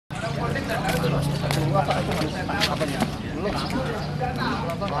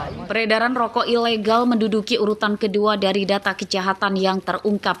Peredaran rokok ilegal menduduki urutan kedua dari data kejahatan yang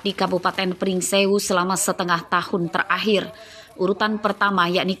terungkap di Kabupaten Pringsewu selama setengah tahun terakhir. Urutan pertama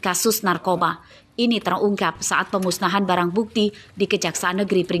yakni kasus narkoba. Ini terungkap saat pemusnahan barang bukti di Kejaksaan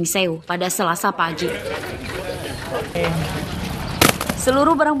Negeri Pringsewu pada Selasa pagi.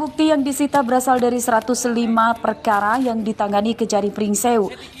 Seluruh barang bukti yang disita berasal dari 105 perkara yang ditangani Kejari Pringsewu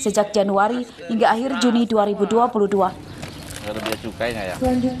sejak Januari hingga akhir Juni 2022.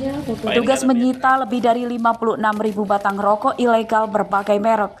 Selanjutnya, petugas menyita lebih dari 56.000 batang rokok ilegal berbagai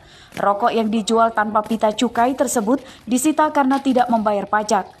merek. Rokok yang dijual tanpa pita cukai tersebut disita karena tidak membayar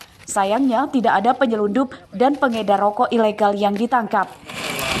pajak. Sayangnya tidak ada penyelundup dan pengedar rokok ilegal yang ditangkap.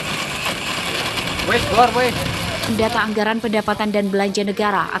 Data Anggaran Pendapatan dan Belanja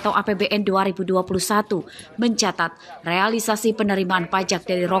Negara atau APBN 2021 mencatat realisasi penerimaan pajak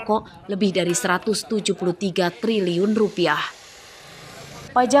dari rokok lebih dari 173 triliun rupiah.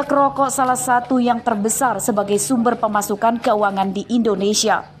 Pajak rokok salah satu yang terbesar sebagai sumber pemasukan keuangan di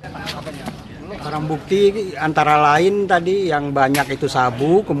Indonesia. Barang bukti antara lain tadi yang banyak itu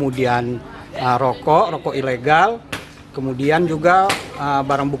sabu, kemudian rokok ilegal, kemudian juga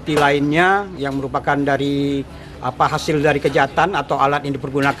barang bukti lainnya yang merupakan dari hasil dari kejahatan atau alat yang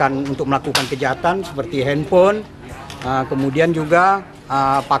dipergunakan untuk melakukan kejahatan seperti handphone, kemudian juga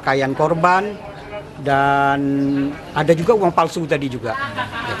pakaian korban, dan ada juga uang palsu tadi juga.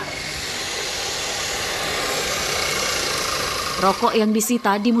 Rokok yang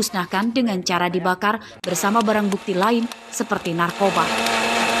disita dimusnahkan dengan cara dibakar bersama barang bukti lain seperti narkoba.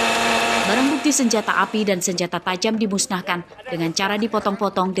 Barang bukti senjata api dan senjata tajam dimusnahkan dengan cara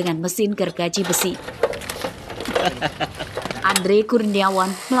dipotong-potong dengan mesin gergaji besi. Andre Kurniawan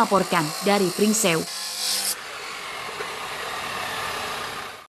melaporkan dari Pringsewu.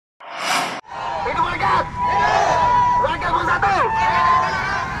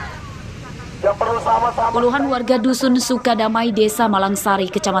 Puluhan warga Dusun Sukadamai, Desa Malangsari,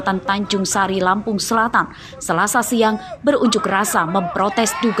 Kecamatan Tanjung Sari, Lampung Selatan, Selasa siang berunjuk rasa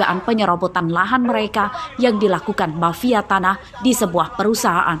memprotes dugaan penyerobotan lahan mereka yang dilakukan mafia tanah di sebuah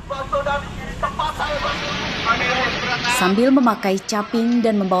perusahaan. Sambil memakai caping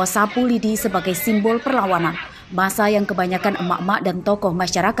dan membawa sapu lidi sebagai simbol perlawanan, massa yang kebanyakan emak-emak dan tokoh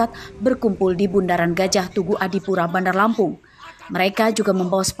masyarakat berkumpul di Bundaran Gajah Tugu Adipura, Bandar Lampung. Mereka juga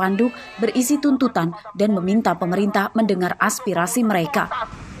membawa spanduk berisi tuntutan dan meminta pemerintah mendengar aspirasi mereka.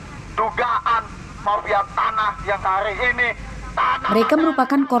 Dugaan mafia tanah yang hari ini. Mereka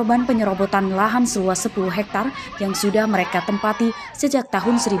merupakan korban penyerobotan lahan seluas 10 hektar yang sudah mereka tempati sejak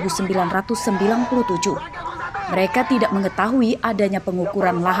tahun 1997. Mereka tidak mengetahui adanya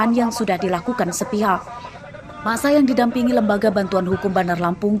pengukuran lahan yang sudah dilakukan sepihak. Massa yang didampingi Lembaga Bantuan Hukum Bandar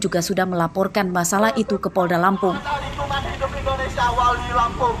Lampung juga sudah melaporkan masalah itu ke Polda Lampung.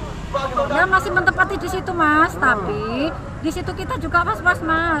 Ya masih menempati di situ Mas, tapi di situ kita juga was-was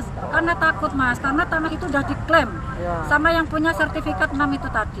Mas, karena takut Mas, karena tanah itu sudah diklaim sama yang punya sertifikat 6 itu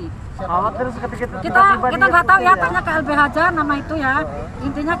tadi. Terus kita nggak tahu ya, tanya ke LBH aja nama itu ya.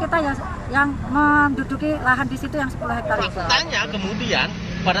 Intinya kita ya yang menduduki lahan di situ yang 10 hektar itu. Faktanya kemudian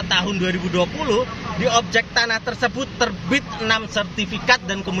pada tahun 2020 di objek tanah tersebut terbit 6 sertifikat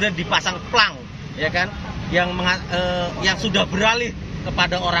dan kemudian dipasang plang, ya kan, yang sudah beralih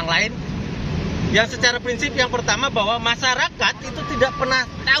kepada orang lain. Yang secara prinsip yang pertama bahwa masyarakat itu tidak pernah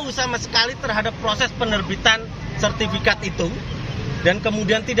tahu sama sekali terhadap proses penerbitan sertifikat itu, dan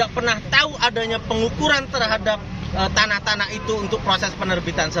kemudian tidak pernah tahu adanya pengukuran terhadap tanah-tanah itu untuk proses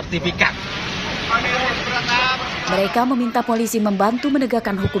penerbitan sertifikat. Mereka meminta polisi membantu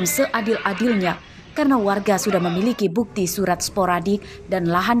menegakkan hukum seadil-adilnya karena warga sudah memiliki bukti surat sporadik dan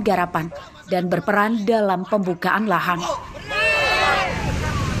lahan garapan dan berperan dalam pembukaan lahan.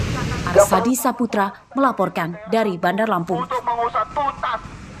 Arsadi Saputra melaporkan dari Bandar Lampung. Untuk mengusut tuntas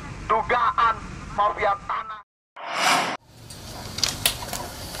dugaan mafia tanah.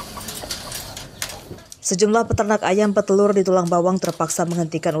 Sejumlah peternak ayam petelur di Tulang Bawang terpaksa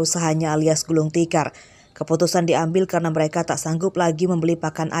menghentikan usahanya alias gulung tikar. Keputusan diambil karena mereka tak sanggup lagi membeli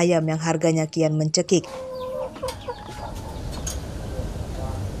pakan ayam yang harganya kian mencekik.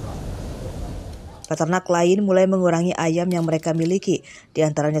 Peternak lain mulai mengurangi ayam yang mereka miliki, di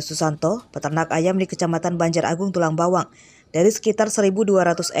antaranya Susanto, peternak ayam di Kecamatan Banjar Agung, Tulang Bawang. Dari sekitar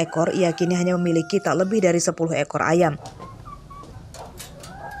 1.200 ekor, ia kini hanya memiliki tak lebih dari 10 ekor ayam.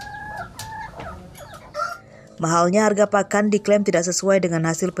 Mahalnya harga pakan diklaim tidak sesuai dengan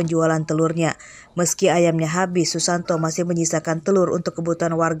hasil penjualan telurnya. Meski ayamnya habis, Susanto masih menyisakan telur untuk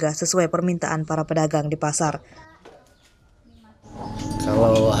kebutuhan warga sesuai permintaan para pedagang di pasar. Kalau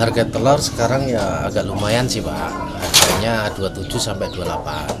Kalau harga telur sekarang ya agak lumayan sih Pak, harganya 27 sampai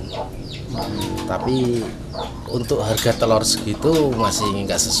 28. Tapi untuk harga telur segitu masih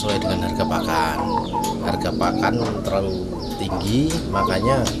nggak sesuai dengan harga pakan. Harga pakan terlalu tinggi,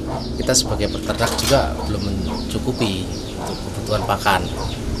 makanya kita sebagai peternak juga belum mencukupi untuk kebutuhan pakan.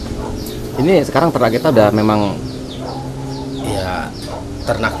 Ini sekarang ternak kita udah memang Ya,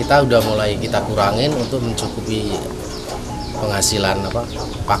 ternak kita udah mulai kita kurangin untuk mencukupi penghasilan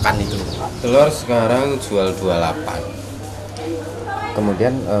pakan itu. Telur sekarang jual 28.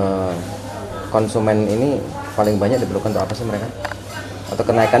 kemudian konsumen ini paling banyak diperlukan untuk apa sih mereka? Atau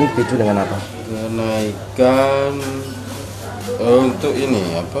kenaikan dipicu dengan apa? Kenaikan untuk ini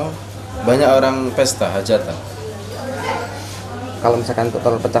banyak orang pesta hajatan. Kalau misalkan untuk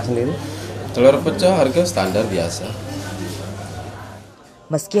telur pecah sendiri? Telur pecah harga standar biasa.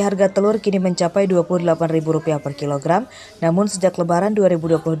 Meski harga telur kini mencapai Rp28.000 per kilogram, namun sejak Lebaran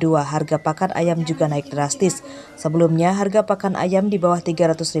 2022 harga pakan ayam juga naik drastis. Sebelumnya harga pakan ayam di bawah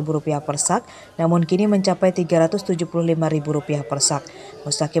Rp300.000 per sak, namun kini mencapai Rp375.000 per sak.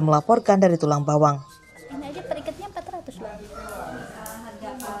 Mustaqim melaporkan dari Tulang Bawang. Ini aja per ikatnya 400 loh.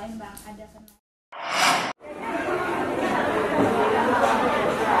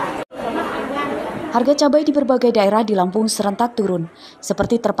 Harga cabai di berbagai daerah di Lampung serentak turun,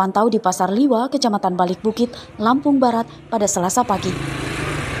 seperti terpantau di Pasar Liwa, Kecamatan Balik Bukit, Lampung Barat pada Selasa pagi.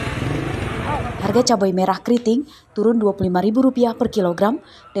 Harga cabai merah keriting turun Rp25.000 per kilogram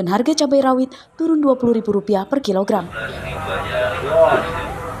dan harga cabai rawit turun Rp20.000 per kilogram.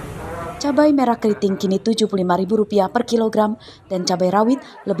 Cabai merah keriting kini Rp75.000 per kilogram dan cabai rawit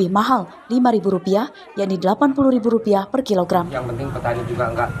lebih mahal Rp5.000, yakni Rp80.000 per kilogram. Yang penting petani juga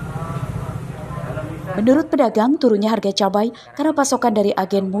enggak. Menurut pedagang, turunnya harga cabai karena pasokan dari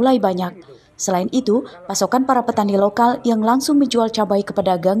agen mulai banyak. Selain itu, pasokan para petani lokal yang langsung menjual cabai ke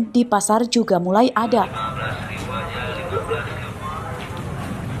pedagang di pasar juga mulai ada.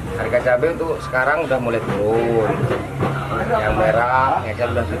 Harga cabai untuk sekarang udah mulai turun. Yang merah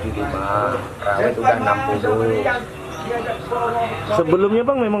ngejar udah 75, rawit udah 60. Sebelumnya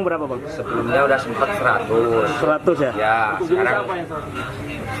Bang memang berapa Bang? Sebelumnya udah sempat 100. 100 ya? Ya, sekarang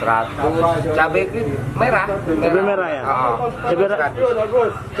 100. Cabai merah. Cabai merah ya? Cabai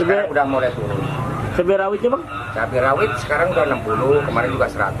sekarang udah mulai turun. Cabai rawitnya Bang? Cabai rawit sekarang udah 60, kemarin juga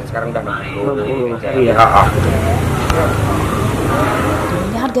 100, sekarang udah 60. Iya.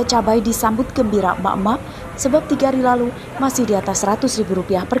 Turunnya harga cabai disambut gembira emak-emak sebab 3 hari lalu masih di atas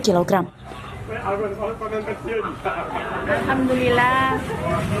Rp100.000 per kilogram. Alhamdulillah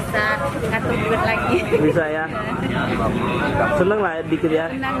bisa ngatur duit lagi. Bisa ya? Seneng lah dikit ya?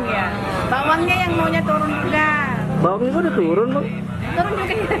 Senang ya. Bawangnya yang maunya turun juga. Bawangnya udah turun Bang? Turun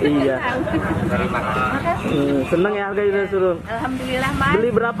juga. Iya. Seneng ya harganya udah turun? Alhamdulillah Mas.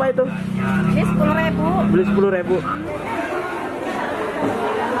 Beli berapa itu? Ini 10.000. Beli 10.000.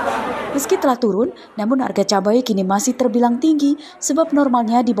 Meski telah turun, namun harga cabai kini masih terbilang tinggi sebab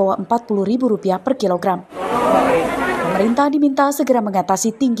normalnya di bawah Rp40.000 per kilogram. Pemerintah diminta segera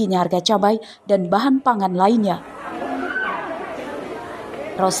mengatasi tingginya harga cabai dan bahan pangan lainnya.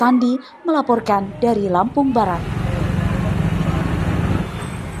 Rosandi melaporkan dari Lampung Barat.